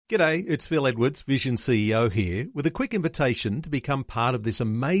G'day, it's Phil Edwards, Vision CEO here, with a quick invitation to become part of this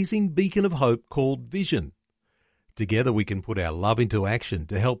amazing beacon of hope called Vision. Together we can put our love into action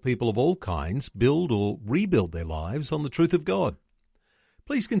to help people of all kinds build or rebuild their lives on the truth of God.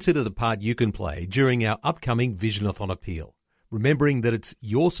 Please consider the part you can play during our upcoming Visionathon appeal, remembering that it's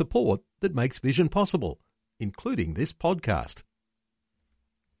your support that makes Vision possible, including this podcast.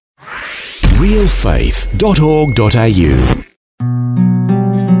 realfaith.org.au.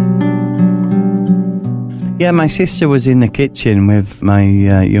 Yeah, my sister was in the kitchen with my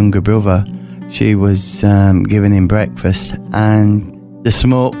younger brother. She was giving him breakfast, and the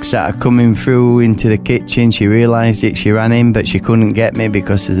smoke started coming through into the kitchen. She realised it, she ran in, but she couldn't get me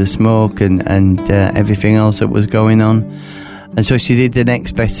because of the smoke and everything else that was going on. And so she did the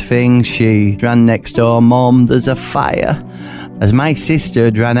next best thing. She ran next door, "Mom, there's a fire." As my sister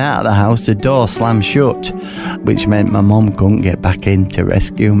had ran out of the house, the door slammed shut, which meant my mom couldn't get back in to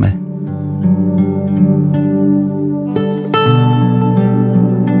rescue me.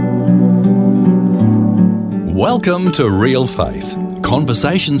 Welcome to Real Faith.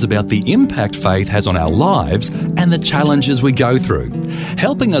 Conversations about the impact faith has on our lives and the challenges we go through,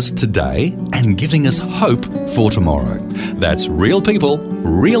 helping us today and giving us hope for tomorrow. That's real people,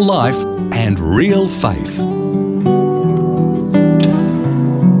 real life, and real faith.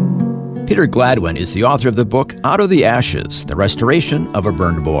 Peter Gladwin is the author of the book Out of the Ashes, The Restoration of a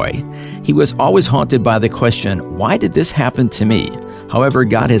Burned Boy. He was always haunted by the question, why did this happen to me? However,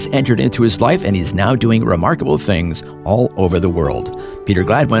 God has entered into his life and he's now doing remarkable things all over the world. Peter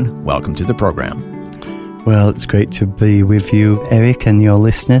Gladwin, welcome to the program. Well, it's great to be with you, Eric, and your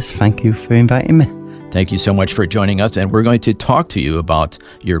listeners. Thank you for inviting me. Thank you so much for joining us, and we're going to talk to you about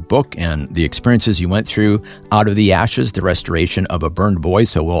your book and the experiences you went through, Out of the Ashes, The Restoration of a Burned Boy.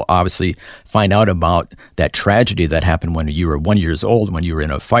 So we'll obviously find out about that tragedy that happened when you were 1 year old, when you were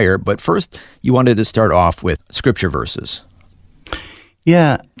in a fire. But first, you wanted to start off with scripture verses.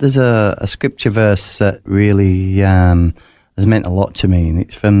 Yeah, there's a scripture verse that really has meant a lot to me, and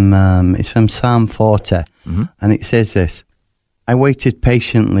it's from Psalm 40, and it says this: "I waited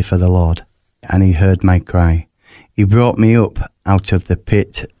patiently for the Lord, and he heard my cry. He brought me up out of the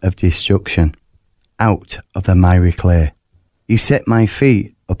pit of destruction, out of the miry clay. He set my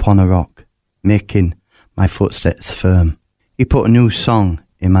feet upon a rock, making my footsteps firm. He put a new song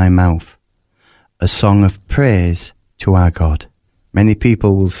in my mouth, a song of praise to our God. Many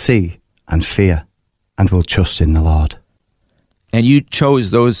people will see and fear and will trust in the Lord." And you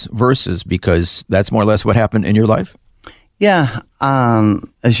chose those verses because that's more or less what happened in your life? Yeah,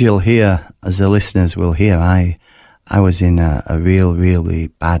 as you'll hear, as the listeners will hear, I was in a really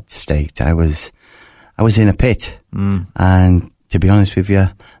bad state. I was in a pit, and to be honest with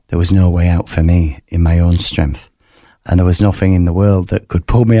you, there was no way out for me in my own strength. And there was nothing in the world that could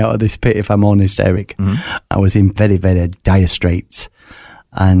pull me out of this pit, if I'm honest, Eric. I was in very, very dire straits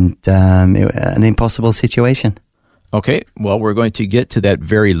and an impossible situation. Okay, well, we're going to get to that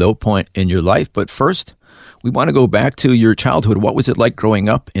very low point in your life. But first, we want to go back to your childhood. What was it like growing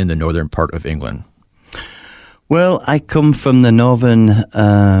up in the northern part of England? Well, I come from the northern,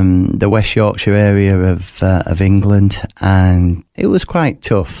 the West Yorkshire area of England, and it was quite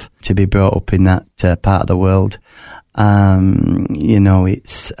tough to be brought up in that part of the world.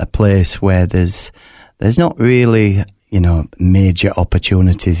 It's a place where there's not really, major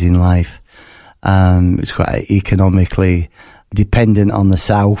opportunities in life. It's quite economically dependent on the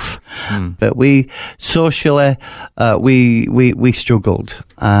south, but we socially we struggled.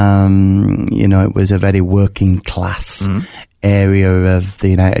 It was a very working class area of the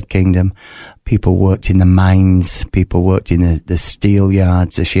United Kingdom. People worked in the mines, people worked in the steel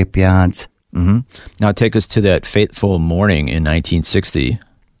yards, the shipyards. Now take us to that fateful morning in 1960.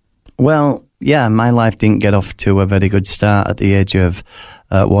 Well, yeah, my life didn't get off to a very good start. At the age of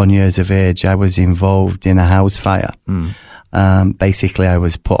 1 year of age, I was involved in a house fire. Basically, I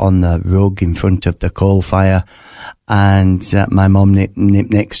was put on the rug in front of the coal fire, and my mum nipped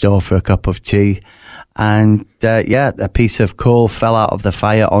next door for a cup of tea. And a piece of coal fell out of the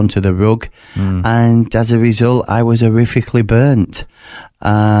fire onto the rug, and as a result, I was horrifically burnt.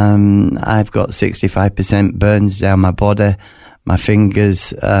 I've got 65% burns down my body. My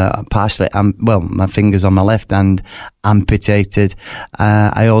fingers my fingers on my left hand amputated.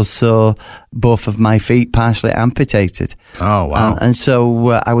 I also, both of my feet partially amputated. Oh, wow. And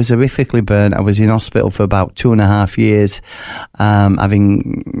so I was horrifically burnt. I was in hospital for about 2.5 years,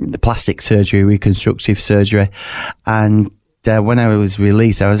 having the plastic surgery, reconstructive surgery. And when I was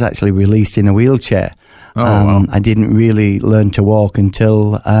released, I was actually released in a wheelchair. Oh, wow. I didn't really learn to walk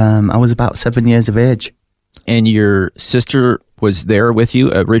until I was about 7 years of age. And your sister was there with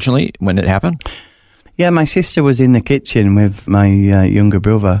you originally when it happened? Yeah, my sister was in the kitchen with my younger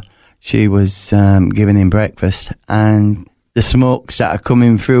brother. She was giving him breakfast, and the smoke started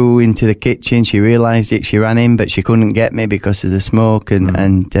coming through into the kitchen. She realised it. She ran in, but she couldn't get me because of the smoke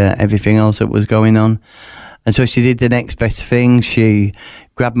and everything else that was going on. And so she did the next best thing. She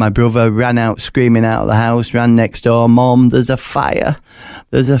grabbed my brother, ran out screaming out of the house, ran next door. Mom, there's a fire.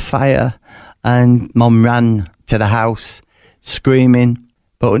 There's a fire. And Mom ran to the house screaming.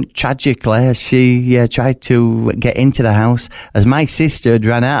 But tragically, as she tried to get into the house, as my sister had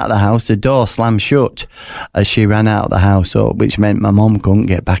ran out of the house, the door slammed shut as she ran out of the house, which meant my mum couldn't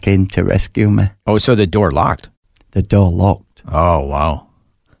get back in to rescue me. Oh, so the door locked? The door locked. Oh, wow.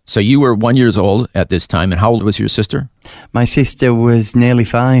 So you were 1 year old at this time, and how old was your sister? My sister was nearly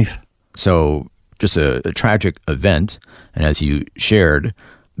 5. So just a tragic event, and as you shared,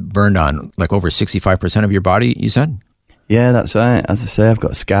 burned on like over 65% of your body, you said? Yeah, that's right. As I say, I've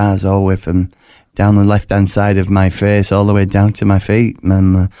got scars all the way from down the left-hand side of my face all the way down to my feet.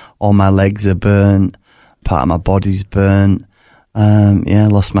 All my legs are burnt. Part of my body's burnt.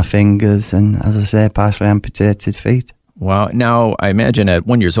 Lost my fingers. And as I say, partially amputated feet. Wow. Now, I imagine at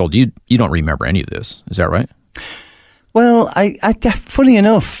 1 year old, you don't remember any of this. Is that right? Well, funny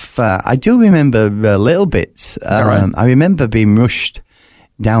enough, I do remember little bits. Is that right? I remember being rushed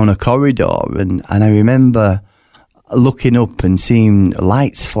down a corridor, and I remember looking up and seeing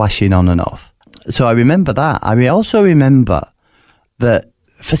lights flashing on and off. So I remember that. I also remember that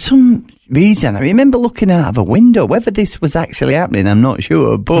for some reason, I remember looking out of a window. Whether this was actually happening, I'm not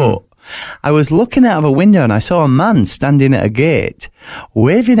sure, but I was looking out of a window and I saw a man standing at a gate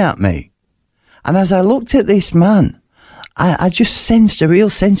waving at me. And as I looked at this man, I just sensed a real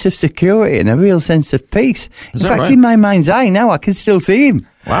sense of security and a real sense of peace. In fact, right? In my mind's eye now, I can still see him.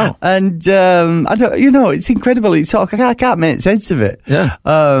 Wow. And, I don't, it's incredible. I can't make sense of it. Yeah.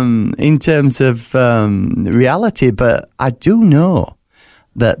 In terms of, reality, but I do know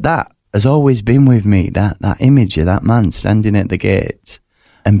that has always been with me, that image of that man standing at the gates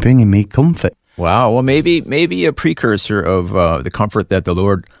and bringing me comfort. Wow. Well, maybe a precursor of, the comfort that the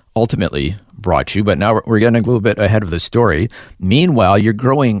Lord ultimately brought you, but now we're getting a little bit ahead of the story. Meanwhile, you're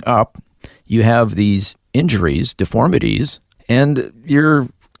growing up, you have these injuries, deformities, and you're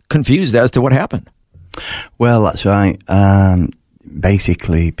confused as to what happened. Well, that's right.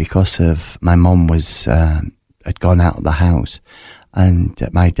 Basically, because of my mum had gone out of the house, and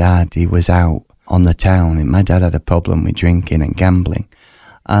my dad, he was out on the town, and my dad had a problem with drinking and gambling.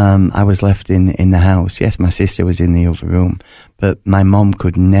 I was left in the house. Yes, my sister was in the other room, but my mum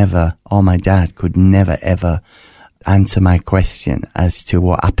could never, or my dad could never, ever answer my question as to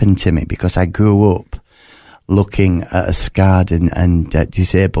what happened to me, because I grew up looking at a scarred and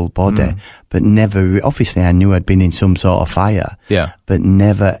disabled body, but never, obviously I knew I'd been in some sort of fire, but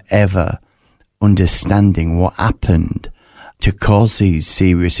never, ever understanding what happened to cause these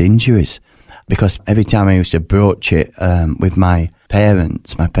serious injuries. Because every time I used to broach it with my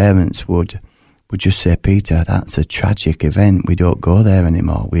parents would just say, Peter, that's a tragic event. We don't go there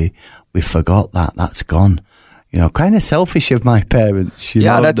anymore. We forgot that. That's gone. Kind of selfish of my parents.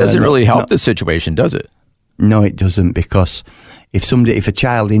 That doesn't really help the situation, does it? No, it doesn't, because if a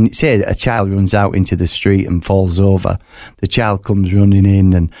child runs out into the street and falls over, the child comes running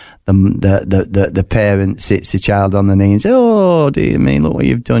in, and the parent sits the child on the knee and says, "Oh, dear me, look what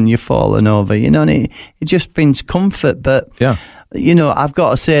you've done, you've fallen over." And it just brings comfort. But I've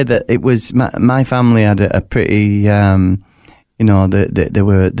got to say that it was my family had a pretty, they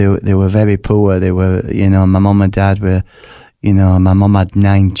were very poor. They were, my mum and dad were, my mum had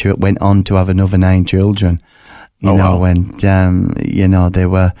went on to have another 9 children. My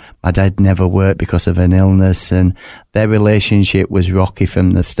dad never worked because of an illness, and their relationship was rocky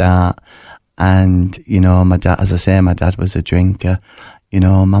from the start. And, my dad, as I say, my dad was a drinker.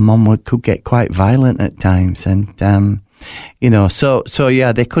 My mum could get quite violent at times. And, they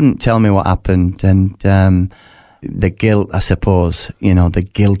couldn't tell me what happened. And, the guilt, I suppose, the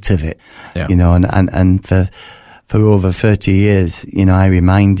guilt of it, and for over 30 years, I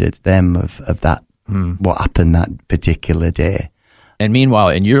reminded them of that, what happened that particular day. And meanwhile,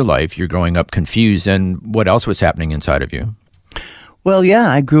 in your life, you're growing up confused, and what else was happening inside of you? Well, yeah,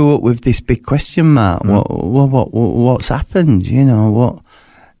 I grew up with this big question mark. What's happened?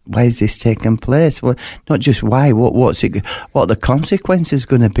 Why is this taking place? Well, not just why, what are the consequences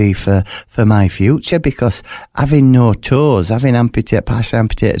going to be for my future? Because having no toes, having partially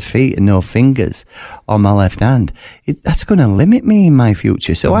amputated feet and no fingers on my left hand, that's going to limit me in my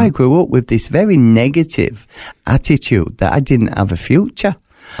future. So I grew up with this very negative attitude that I didn't have a future.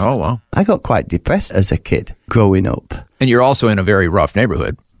 Oh, wow. I got quite depressed as a kid growing up. And you're also in a very rough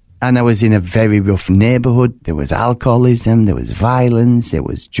neighborhood. And I was in a very rough neighborhood. There was alcoholism, there was violence, there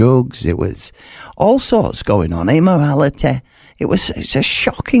was drugs, there was all sorts going on, immorality. It's a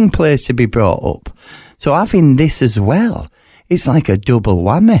shocking place to be brought up. So having this as well, it's like a double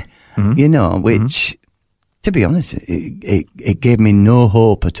whammy, which, to be honest, it gave me no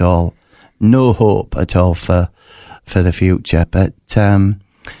hope at all. No hope at all for the future. But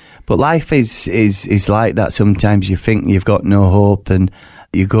life is like that. Sometimes you think you've got no hope and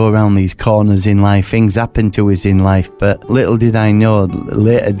you go around these corners in life. Things happen to us in life, but little did I know,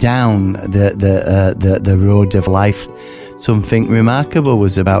 later down the road of life, something remarkable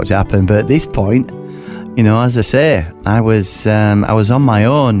was about to happen. But at this point, as I say, I was on my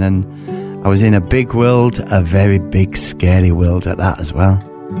own, and I was in a big world, a very big, scary world at that as well.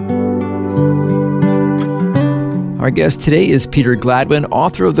 Our guest today is Peter Gladwin,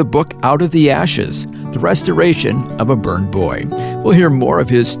 author of the book Out of the Ashes, The Restoration of a Burned Boy. We'll hear more of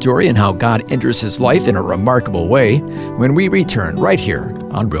his story and how God enters his life in a remarkable way when we return right here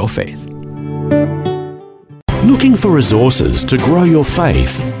on Real Faith. Looking for resources to grow your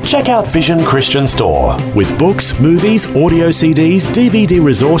faith? Check out Vision Christian Store with books, movies, audio CDs, DVD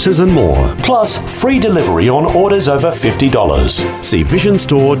resources and more. Plus, free delivery on orders over $50. See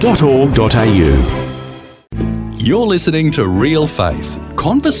visionstore.org.au. You're listening to Real Faith,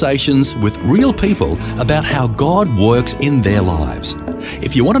 conversations with real people about how God works in their lives.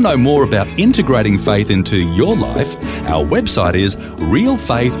 If you want to know more about integrating faith into your life, our website is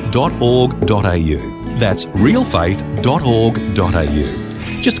realfaith.org.au. That's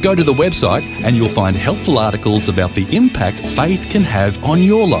realfaith.org.au. Just go to the website and you'll find helpful articles about the impact faith can have on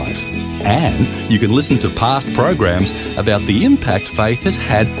your life. And you can listen to past programs about the impact faith has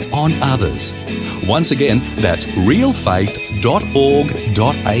had on others. Once again, that's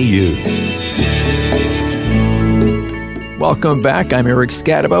realfaith.org.au. Welcome back. I'm Eric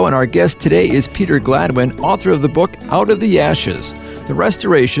Scatabo, and our guest today is Peter Gladwin, author of the book Out of the Ashes, The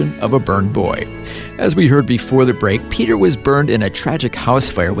Restoration of a Burned Boy. As we heard before the break, Peter was burned in a tragic house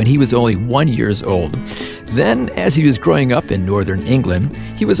fire when he was only 1 year old. Then, as he was growing up in northern England,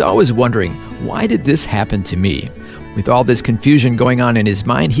 he was always wondering, why did this happen to me? With all this confusion going on in his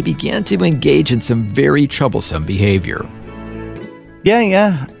mind, he began to engage in some very troublesome behavior.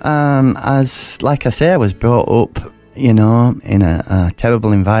 Yeah. As like I say, I was brought up, in a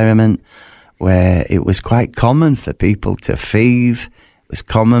terrible environment where it was quite common for people to thieve. It was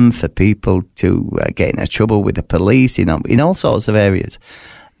common for people to get into trouble with the police, in all sorts of areas.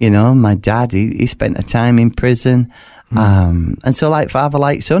 My dad, he spent a time in prison. And so like father,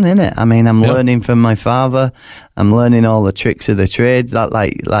 like son, innit? I mean, I'm learning from my father. I'm learning all the tricks of the trade,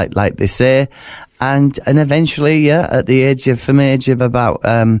 like they say. And eventually, at the age of about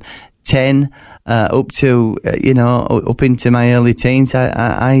 10, up to, up into my early teens,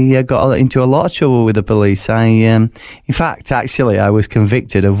 I got into a lot of trouble with the police. In fact, actually, I was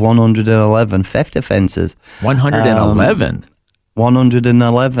convicted of 111 theft offences. 111?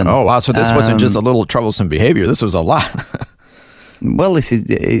 111. Oh, wow. So this wasn't just a little troublesome behavior. This was a lot. Well,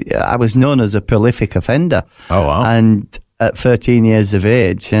 I was known as a prolific offender. Oh, wow. And at 13 years of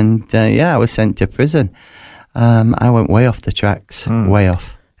age. And I was sent to prison. I went way off the tracks, way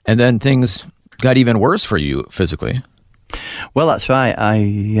off. And then things got even worse for you physically. Well, that's right.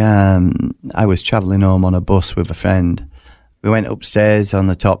 I was travelling home on a bus with a friend. We went upstairs on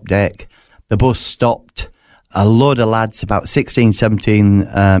the top deck. The bus stopped. A load of lads, about 16,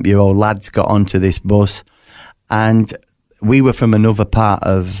 17-year-old lads got onto this bus. And we were from another part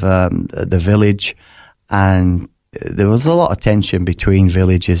of the village. And there was a lot of tension between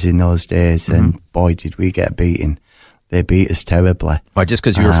villages in those days. And boy, did we get beaten. They beat us terribly. Why, just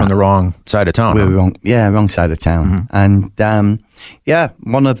because you were from the wrong side of town? We were wrong side of town. And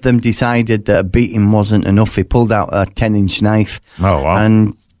one of them decided that a beating wasn't enough. He pulled out a 10-inch knife. Oh, wow.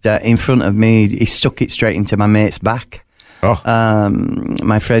 And in front of me, he stuck it straight into my mate's back. Oh.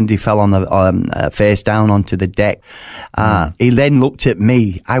 My friend, he fell on the face down onto the deck. He then looked at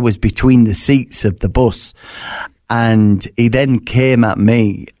me. I was between the seats of the bus. And he then came at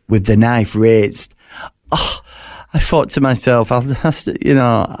me with the knife raised. Oh, I thought to myself, I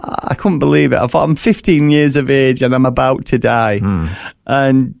couldn't believe it. I thought, I'm 15 years of age and I'm about to die.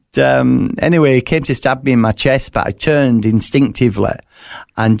 And anyway, he came to stab me in my chest, but I turned instinctively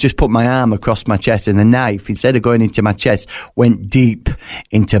and just put my arm across my chest, and the knife, instead of going into my chest, went deep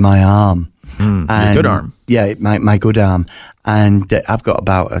into my arm. Your good arm. Yeah, my good arm. And I've got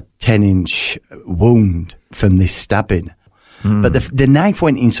about a 10-inch wound from this stabbing. But the knife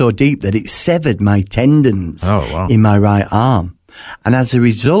went in so deep that it severed my tendons in my right arm. And as a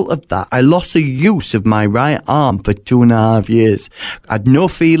result of that, I lost the use of my right arm for 2.5 years. I had no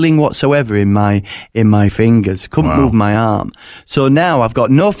feeling whatsoever in my fingers. Couldn't move my arm. So now I've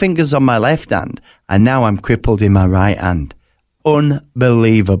got no fingers on my left hand, and now I'm crippled in my right hand.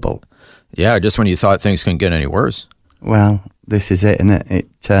 Unbelievable. Yeah, just when you thought things couldn't get any worse. Well, this is it, isn't it?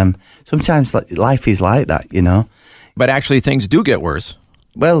 Sometimes life is like that, you know. But actually, things do get worse.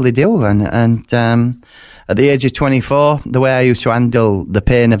 Well, they do, and at the age of 24, the way I used to handle the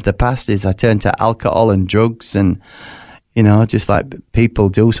pain of the past is I turned to alcohol and drugs, and you know, just like people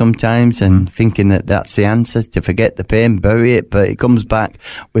do sometimes, and thinking that that's the answer, to forget the pain, bury it, but it comes back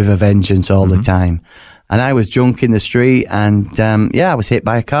with a vengeance all the time. And I was drunk in the street, and I was hit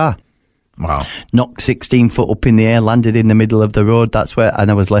by a car. Wow. Knocked 16 foot up in the air, landed in the middle of the road.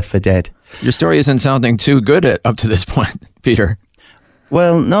 And I was left for dead. Your story isn't sounding too good up to this point, Peter.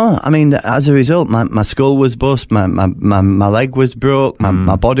 Well, no. I mean, as a result, my skull was bust, my leg was broke,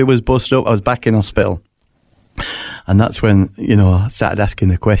 my body was bust up. I was back in hospital. And that's when, you know, I started asking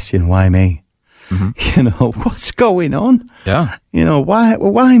the question, why me? You know, what's going on? Yeah. You know,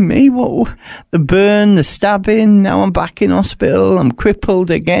 why me? What, the burn, the stabbing, now I'm back in hospital, I'm crippled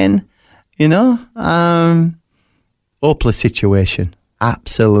again. You know, hopeless situation,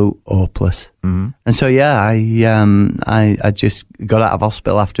 absolute hopeless. And so, I just got out of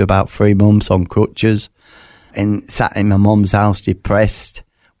hospital after about 3 months on crutches, and sat in my mum's house depressed.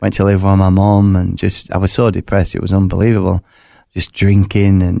 Went to live with my mum, and I was so depressed, it was unbelievable. Just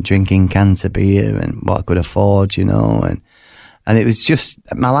drinking cans of beer and what I could afford, you know, and it was just,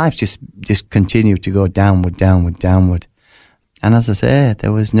 my life just continued to go downward. And as I say,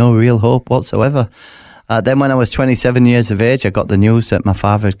 there was no real hope whatsoever. Then when I was 27 years of age, I got the news that my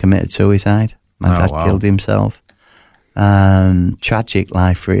father had committed suicide. My dad killed himself. Tragic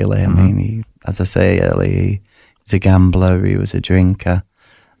life, really. I mean, as I say earlier, he was a gambler, he was a drinker.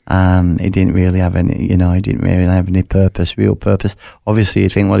 He didn't really have any purpose, real purpose. Obviously, you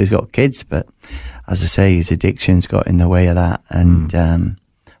think, well, he's got kids, but as I say, his addictions got in the way of that, and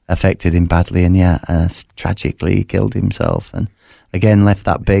affected him badly, and tragically he killed himself, and again left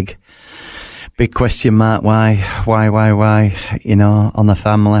that big question mark, why, you know, on the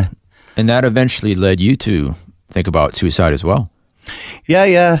family. And that eventually led you to think about suicide as well.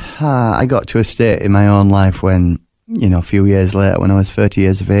 I got to a state in my own life when, you know, a few years later, when I was 30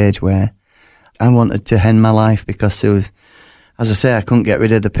 years of age, where I wanted to end my life, because there was, as I say, I couldn't get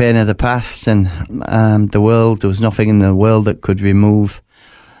rid of the pain of the past, and there was nothing in the world that could remove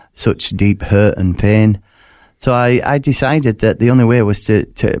such deep hurt and pain. So I decided that the only way was to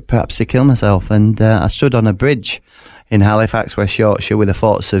perhaps kill myself, and I stood on a bridge in Halifax, West Yorkshire, with the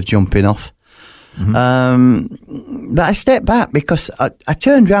thoughts of jumping off. But I stepped back, because I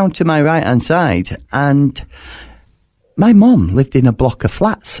turned round to my right hand side, and my mum lived in a block of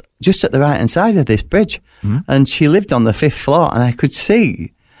flats just at the right hand side of this bridge, and she lived on the 5th floor, and I could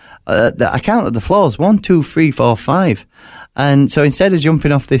see that I counted the floors, 1, 2, 3, 4, 5. And so instead of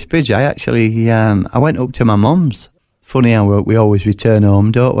jumping off this bridge, I actually I went up to my mum's. Funny how we always return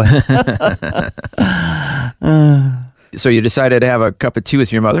home, don't we? So you decided to have a cup of tea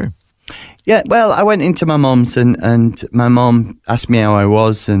with your mother? Yeah, well, I went into my mum's, and my mum asked me how I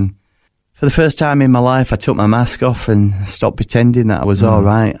was, and for the first time in my life, I took my mask off and stopped pretending that I was all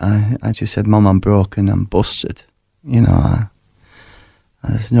right. I just said, Mum, I'm broken, I'm busted. You know,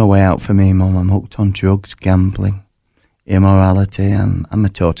 there's no way out for me, Mum. I'm hooked on drugs, gambling, immorality. I'm a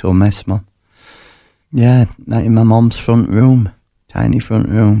total mess, Mum. Yeah, in my mum's front room, tiny front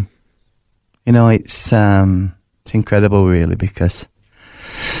room. You know, it's incredible, really, because,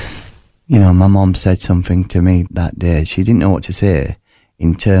 you know, my mum said something to me that day. She didn't know what to say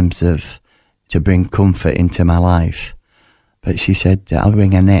in terms of to bring comfort into my life, but she said, I'll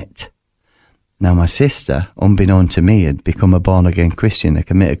ring Annette. Now, my sister, unbeknown to me, had become a born-again Christian, a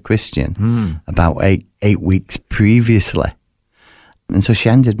committed Christian, about eight weeks previously. And so she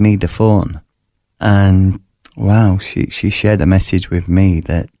handed me the phone, and wow, she shared a message with me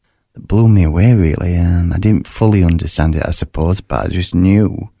that blew me away, really. I didn't fully understand it, I suppose, but I just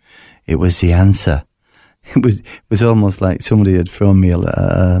knew it was the answer. It was almost like somebody had thrown me a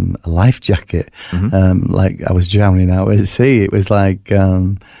life jacket, like I was drowning out at sea. It was like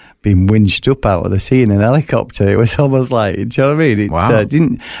being winched up out of the sea in an helicopter. It was almost like, do you know what I mean? Wow.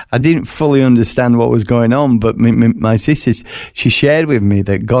 I didn't fully understand what was going on, but my sister, she shared with me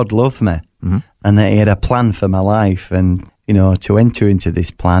that God loved me, and that He had a plan for my life. And, you know, to enter into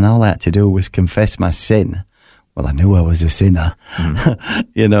this plan, all I had to do was confess my sin. Well, I knew I was a sinner,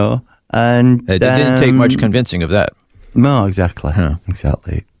 you know. And it didn't take much convincing of that. No, exactly.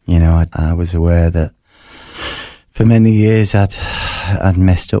 Exactly. You know, I was aware that For many years, I'd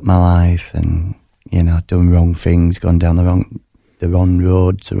messed up my life and, done wrong things, gone down the wrong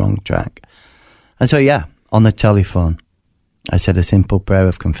roads, the wrong track. And so, on the telephone, I said a simple prayer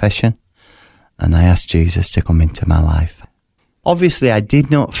of confession and I asked Jesus to come into my life. Obviously, I did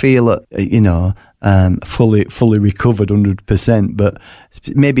not feel, fully recovered 100%, but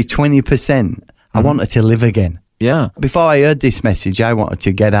maybe 20%. I wanted to live again. Yeah. Before I heard this message, I wanted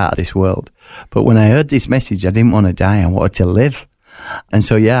to get out of this world. But when I heard this message, I didn't want to die. I wanted to live. And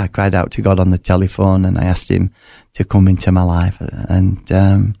so, I cried out to God on the telephone and I asked him to come into my life. And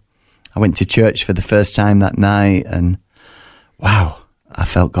I went to church for the first time that night and, wow, I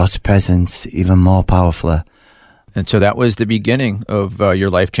felt God's presence even more powerfully. And so that was the beginning of your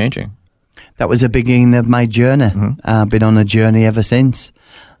life changing. That was the beginning of my journey. I've been on a journey ever since.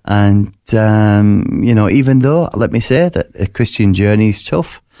 And, even though, let me say that the Christian journey is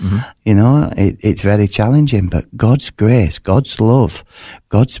tough, it's very challenging, but God's grace, God's love,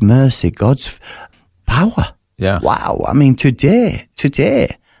 God's mercy, God's power. Yeah. Wow. I mean, today,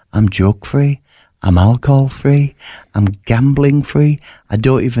 I'm drug free. I'm alcohol free. I'm gambling free. I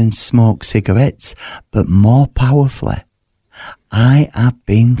don't even smoke cigarettes, but more powerfully, I have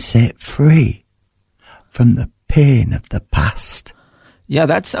been set free from the pain of the past. Yeah,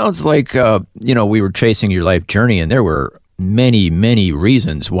 that sounds like, we were tracing your life journey and there were many, many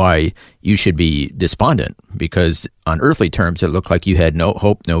reasons why you should be despondent because on earthly terms, it looked like you had no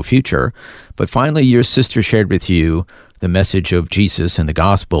hope, no future. But finally, your sister shared with you the message of Jesus and the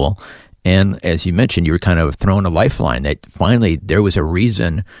gospel. And as you mentioned, you were kind of thrown a lifeline that finally there was a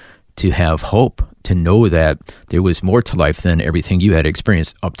reason to have hope, to know that there was more to life than everything you had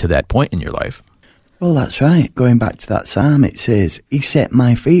experienced up to that point in your life. Well, that's right. Going back to that psalm, it says, He set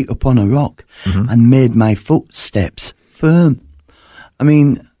my feet upon a rock and made my footsteps firm. I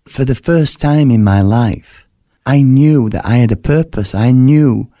mean, for the first time in my life, I knew that I had a purpose. I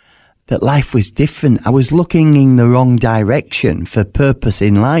knew that life was different. I was looking in the wrong direction for purpose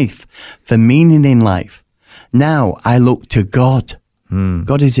in life, for meaning in life. Now I look to God.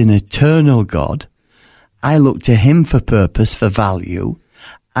 God is an eternal God. I look to Him for purpose, for value.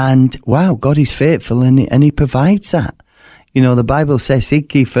 And wow, God is faithful and he provides that. The Bible says,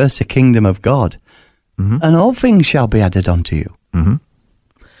 seek ye first the kingdom of God and all things shall be added unto you.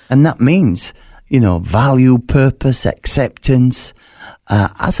 And that means, value, purpose, acceptance.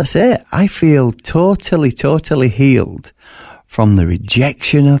 As I say, I feel totally healed from the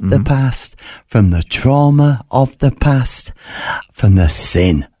rejection of the past, from the trauma of the past, from the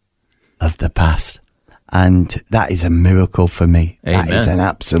sin of the past. And that is a miracle for me. Amen. That is an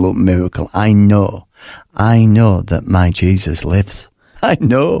absolute miracle. I know that my Jesus lives. I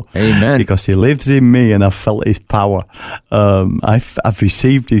know. Amen. Because He lives in me and I've felt His power. I've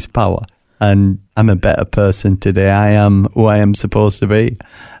received His power and I'm a better person today. I am who I am supposed to be.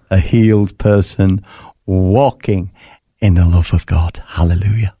 A healed person walking in the love of God.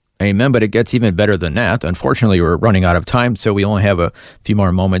 Hallelujah. Amen, but it gets even better than that. Unfortunately, we're running out of time, so we only have a few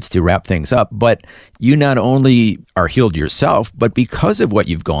more moments to wrap things up. But you not only are healed yourself, but because of what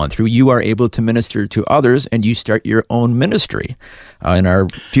you've gone through, you are able to minister to others, and you start your own ministry. In our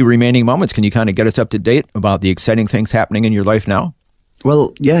few remaining moments, can you kind of get us up to date about the exciting things happening in your life now?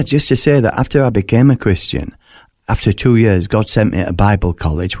 Well, yeah, just to say that after I became a Christian, after 2 years, God sent me to Bible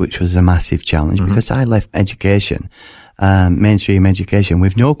college, which was a massive challenge because I left education. Mainstream education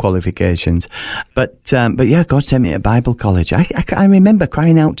with no qualifications. But yeah, God sent me to Bible college. I remember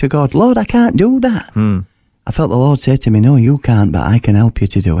crying out to God, Lord, I can't do that. I felt the Lord say to me, no, you can't, but I can help you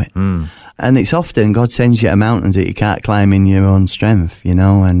to do it. And it's often God sends you to mountains that you can't climb in your own strength,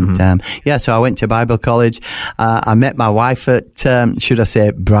 and so I went to Bible college. I met my wife at, should I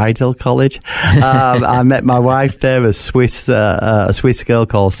say, bridal college. I met my wife there, a Swiss girl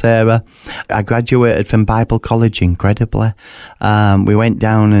called Sarah. I graduated from Bible college incredibly. We went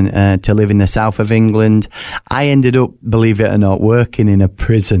down to live in the south of England. I ended up, believe it or not, working in a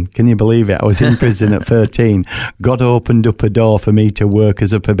prison. Can you believe it? I was in prison at 13. God opened up a door for me to work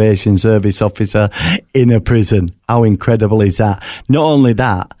as a probation service officer in a prison. How incredible is that? Not only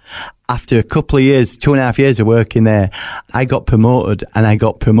that, after a couple of years, 2.5 years of working there, I got promoted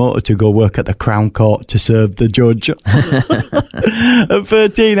to go work at the Crown Court to serve the judge. At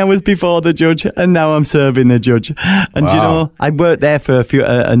 13, I was before the judge, and now I'm serving the judge. And Wow. I worked there for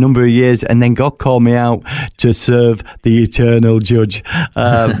a number of years, and then God called me out to serve the eternal judge.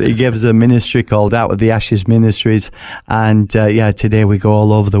 He gave us a ministry called Out of the Ashes Ministries. And today we go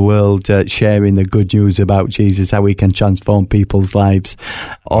all over the world sharing the good news about Jesus, how He can transform people's lives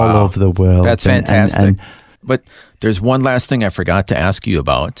all over the world. That's fantastic. But there's one last thing I forgot to ask you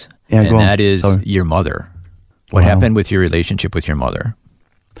about, Yeah, and go on. that is Sorry. your mother. What happened with your relationship with your mother?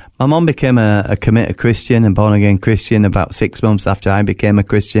 My mum became a committed Christian and born-again Christian about 6 months after I became a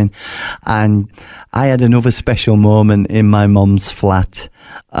Christian. And I had another special moment in my mum's flat.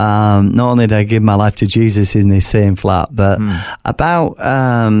 Not only did I give my life to Jesus in this same flat, but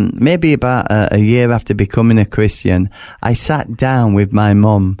maybe about a year after becoming a Christian, I sat down with my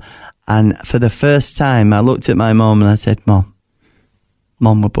mum. And for the first time, I looked at my mum and I said, Mum,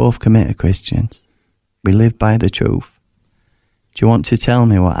 we're both committed Christians. We live by the truth. Do you want to tell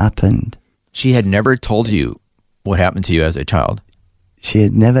me what happened? She had never told you what happened to you as a child. She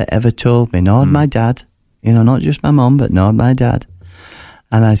had never, ever told me, nor my dad. You know, not just my mum, but nor my dad.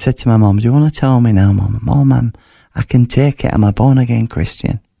 And I said to my mum, do you want to tell me now, Mum? Mum, I can take it. I'm a born-again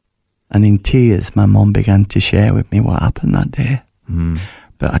Christian. And in tears, my mum began to share with me what happened that day.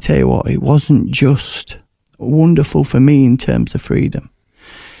 But I tell you what, it wasn't just wonderful for me in terms of freedom.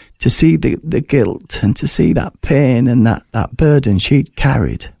 To see the guilt and to see that pain and that burden she'd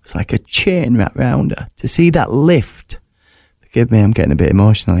carried. It was like a chain wrapped around her. To see that lift. Forgive me, I'm getting a bit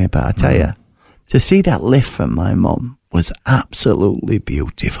emotional here, but I tell you, to see that lift from my mum was absolutely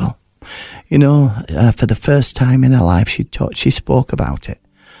beautiful. You know, for the first time in her life, she spoke about it.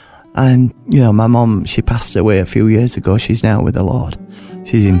 And, you know, my mum, she passed away a few years ago. She's now with the Lord.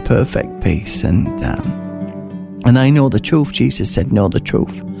 She's in perfect peace. And I know the truth. Jesus said, know the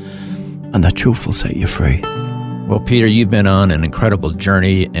truth. And the truth will set you free. Well, Peter, you've been on an incredible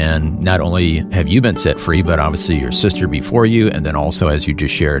journey, and not only have you been set free, but obviously your sister before you, and then also, as you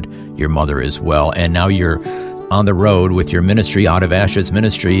just shared, your mother as well. And now you're on the road with your ministry, Out of Ashes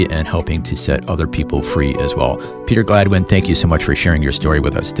Ministry, and helping to set other people free as well. Peter Gladwin, thank you so much for sharing your story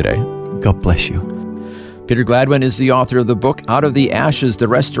with us today. God bless you. Peter Gladwin is the author of the book, Out of the Ashes, The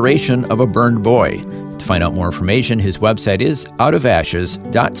Restoration of a Burned Boy. To find out more information, his website is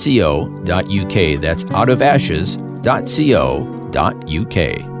outofashes.co.uk. That's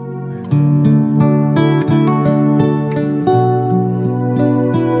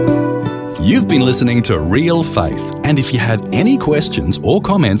outofashes.co.uk. You've been listening to Real Faith, and if you have any questions or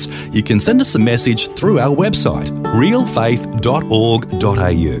comments, you can send us a message through our website,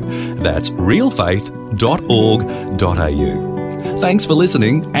 realfaith.org.au. That's realfaith.org.au. Thanks for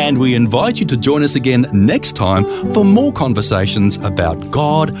listening, and we invite you to join us again next time for more conversations about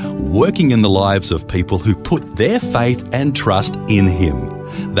God working in the lives of people who put their faith and trust in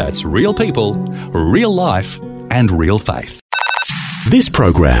Him. That's real people, real life, and real faith. This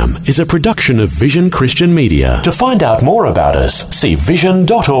program is a production of Vision Christian Media. To find out more about us, see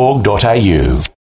vision.org.au.